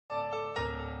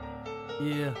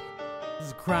Yeah, this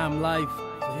is KrimeLife,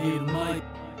 Fahita Mike.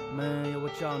 Man, yo,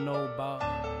 what y'all know about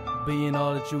being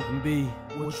all that you can be?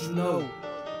 What you know?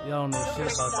 Y'all don't know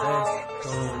shit about that. So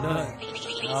nothing.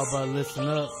 Y'all about to listen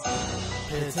up.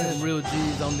 Pay attention. Real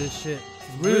G's on this shit.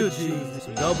 Real G's,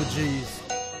 some double G's.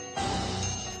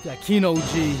 Got Kino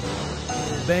G,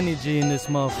 Benny G in this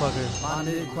motherfucker. My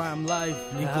nigga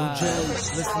KrimeLife, Nico J.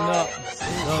 Listen up.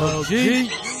 Yo, G.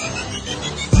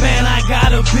 Man, I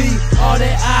gotta be all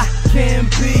that I can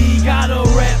be. Gotta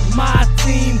rep my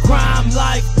team,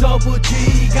 KrimeLifeStudio-Double.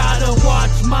 Gotta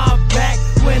watch my back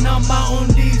when I'm out on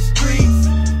these streets.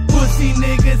 Pussy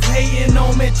niggas hating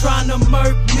on me, tryna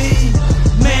murk me.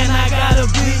 Man, I gotta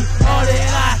be all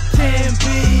that I can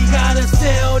be. Gotta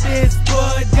sell this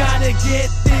bud, gotta get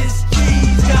this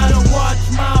cheese. Gotta watch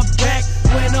my back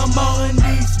when I'm out in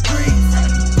these streets.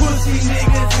 Pussy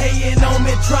niggas hating on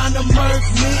me, tryna murk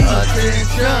me.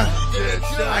 Attention,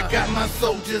 I got my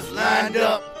soldiers lined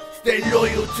up. Stay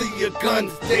loyal to your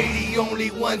guns, they the only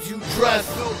ones you trust.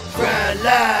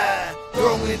 KrimeLife,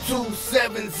 throwing 2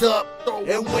 7s up.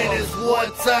 And when it's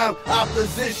wartime,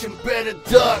 opposition better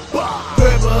duck.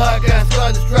 Purple Heart got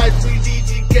started stripes, we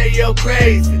DGKO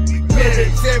crazy.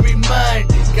 Military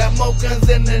minded, got more guns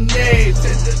than the name.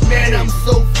 Man, I'm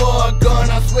so far gone,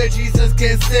 I swear Jesus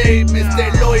can't save me. Stay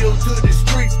loyal to the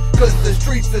streets, cause the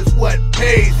streets is what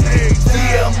pays me.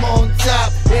 See, I'm on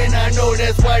top, and I know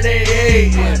that's why they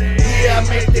hate it. Yeah, I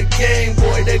make the game,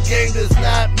 boy, the game does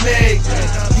not make it.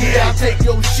 Yeah, I'll take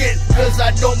your shit, cause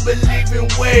I don't believe in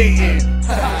waiting.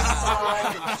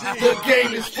 The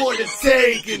game is for the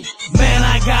taking. Man,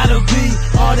 I gotta be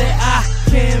all that I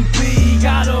can be.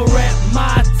 Gotta rep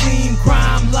my team,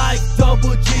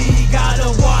 KrimeLifeStudio-Double. Gotta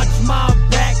watch my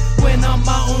back when I'm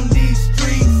out on these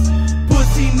streets.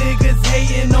 Pussy niggas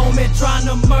hating on me,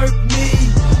 tryna murk me.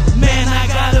 Man, I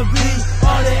gotta be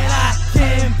all that I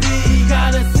can be.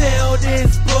 Gotta sell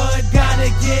this bud, gotta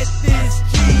get this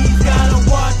cheese. Gotta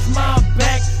watch my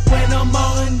back when I'm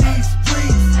out in these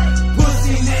streets.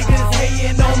 Pussy niggas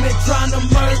hating on me, tryna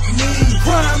murk me.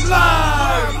 KrimeLife!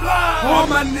 All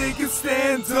my niggas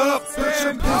stand up, put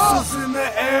your pistols in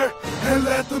the air and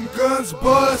let them guns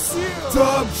bust.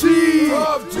 Dub G,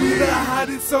 we the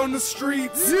hottest on the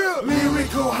streets.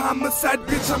 Lyrical homicide,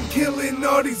 bitch, I'm killing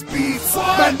all these beats.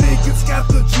 My niggas got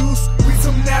the juice, we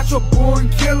some natural born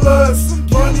killers.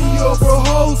 Money over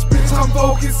hoes, bitch, I'm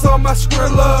focused on my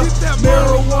Skrilla.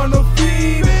 Marijuana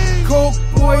fiend, coke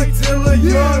boy dealer,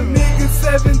 young nigga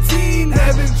 17,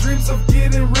 having dreams of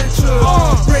getting richer.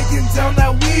 Breaking down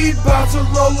that weed, about to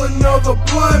roll another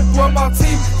blunt. Want my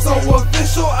team so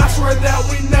official, I swear that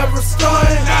we never stunt.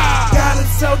 Gotta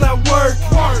sell that work,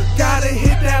 gotta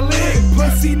hit that lick.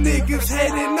 Pussy niggas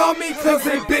hating on me cause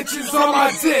they bitches on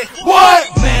my dick. What?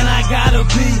 Man, I gotta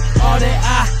be all that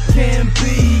I can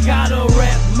be. Gotta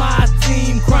rep my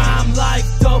team,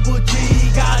 KrimeLifeStudio-Double.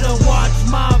 Gotta watch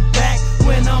my back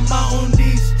when I'm out on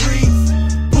these streets.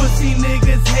 Pussy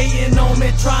niggas hating on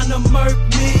me, tryna murk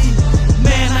me.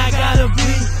 Man, I gotta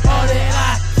be all that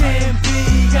I can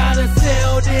be. Gotta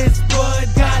sell this bud,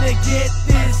 gotta get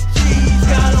this cheese.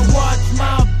 Gotta watch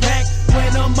my back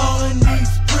when I'm out in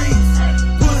these streets.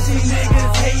 Pussy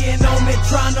niggas hating on me,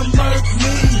 tryna murk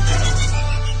me.